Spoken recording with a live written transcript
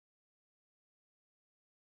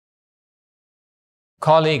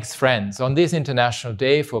Colleagues, friends, on this International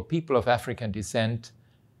Day for People of African Descent,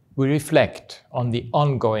 we reflect on the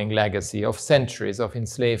ongoing legacy of centuries of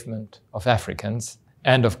enslavement of Africans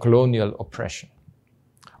and of colonial oppression,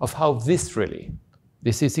 of how viscerally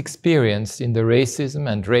this is experienced in the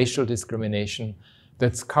racism and racial discrimination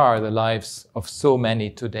that scar the lives of so many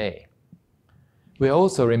today. We are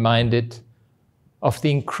also reminded of the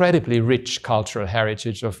incredibly rich cultural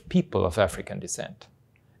heritage of people of African descent,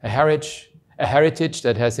 a heritage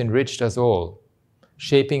that has enriched us all,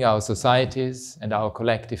 shaping our societies and our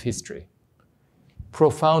collective history,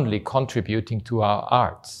 profoundly contributing to our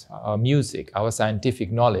arts, our music, our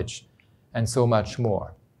scientific knowledge, and so much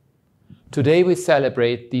more. Today we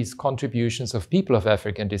celebrate these contributions of people of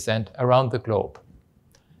African descent around the globe,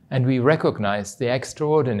 and we recognize the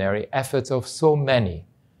extraordinary efforts of so many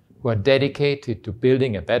who are dedicated to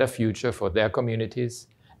building a better future for their communities,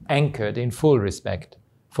 anchored in full respect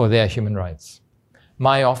for their human rights.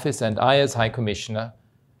 My office and I, as High Commissioner,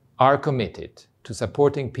 are committed to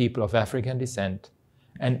supporting people of African descent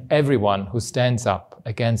and everyone who stands up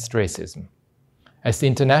against racism. As the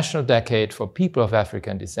International Decade for People of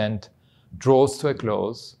African Descent draws to a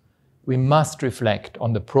close, we must reflect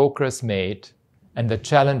on the progress made and the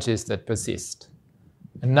challenges that persist.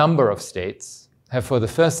 A number of states have for the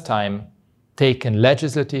first time taken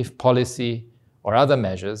legislative, policy, or other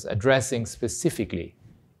measures addressing specifically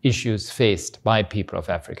issues faced by people of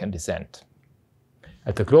African descent.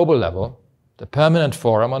 At the global level, the Permanent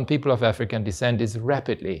Forum on People of African Descent is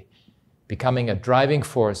rapidly becoming a driving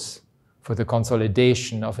force for the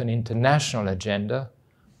consolidation of an international agenda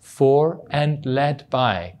for and led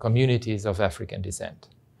by communities of African descent.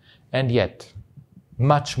 And yet,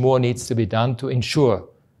 much more needs to be done to ensure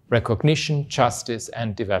recognition, justice,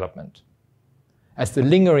 and development. As the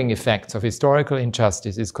lingering effects of historical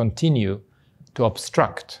injustices continue to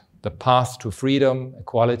obstruct the path to freedom,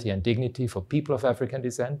 equality, and dignity for people of African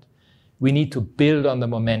descent, we need to build on the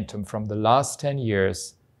momentum from the last 10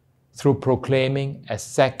 years through proclaiming a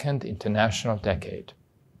second international decade.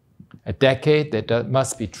 A decade that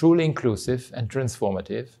must be truly inclusive and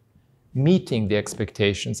transformative, meeting the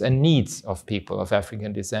expectations and needs of people of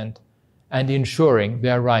African descent and ensuring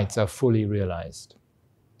their rights are fully realized.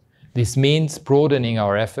 This means broadening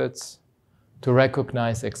our efforts to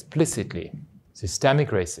recognize explicitly systemic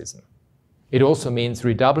racism. It also means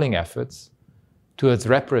redoubling efforts towards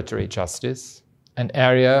reparatory justice, an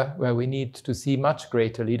area where we need to see much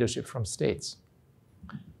greater leadership from states.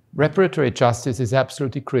 Reparatory justice is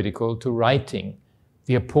absolutely critical to righting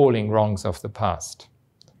the appalling wrongs of the past.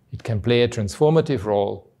 It can play a transformative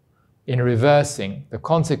role in reversing the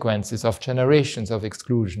consequences of generations of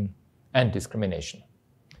exclusion and discrimination.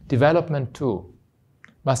 Development, too,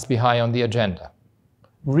 must be high on the agenda,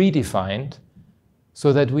 redefined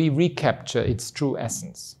so that we recapture its true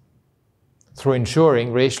essence, through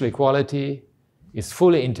ensuring racial equality is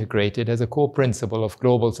fully integrated as a core principle of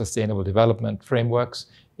global sustainable development frameworks,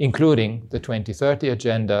 including the 2030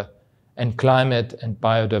 Agenda and climate and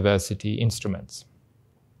biodiversity instruments.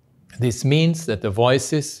 This means that the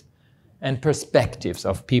voices and perspectives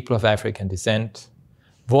of people of African descent,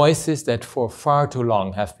 voices that for far too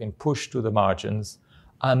long have been pushed to the margins,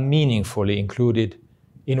 are meaningfully included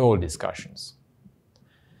in all discussions.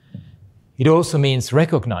 It also means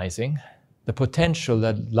recognizing the potential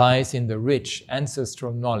that lies in the rich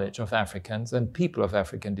ancestral knowledge of Africans and people of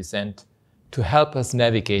African descent to help us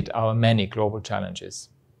navigate our many global challenges.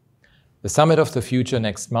 The Summit of the Future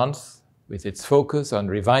next month, with its focus on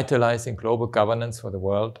revitalizing global governance for the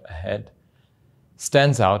world ahead,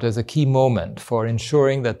 stands out as a key moment for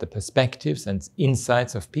ensuring that the perspectives and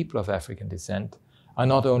insights of people of African descent are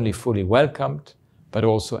not only fully welcomed, but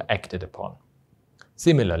also acted upon.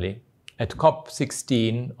 Similarly, at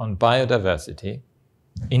COP16 on biodiversity,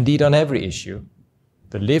 indeed on every issue,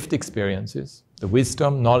 the lived experiences, the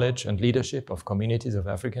wisdom, knowledge, and leadership of communities of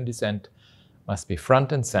African descent must be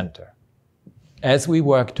front and center as we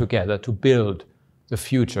work together to build the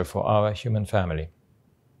future for our human family,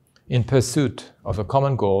 in pursuit of a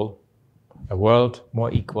common goal, a world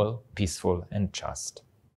more equal, peaceful, and just.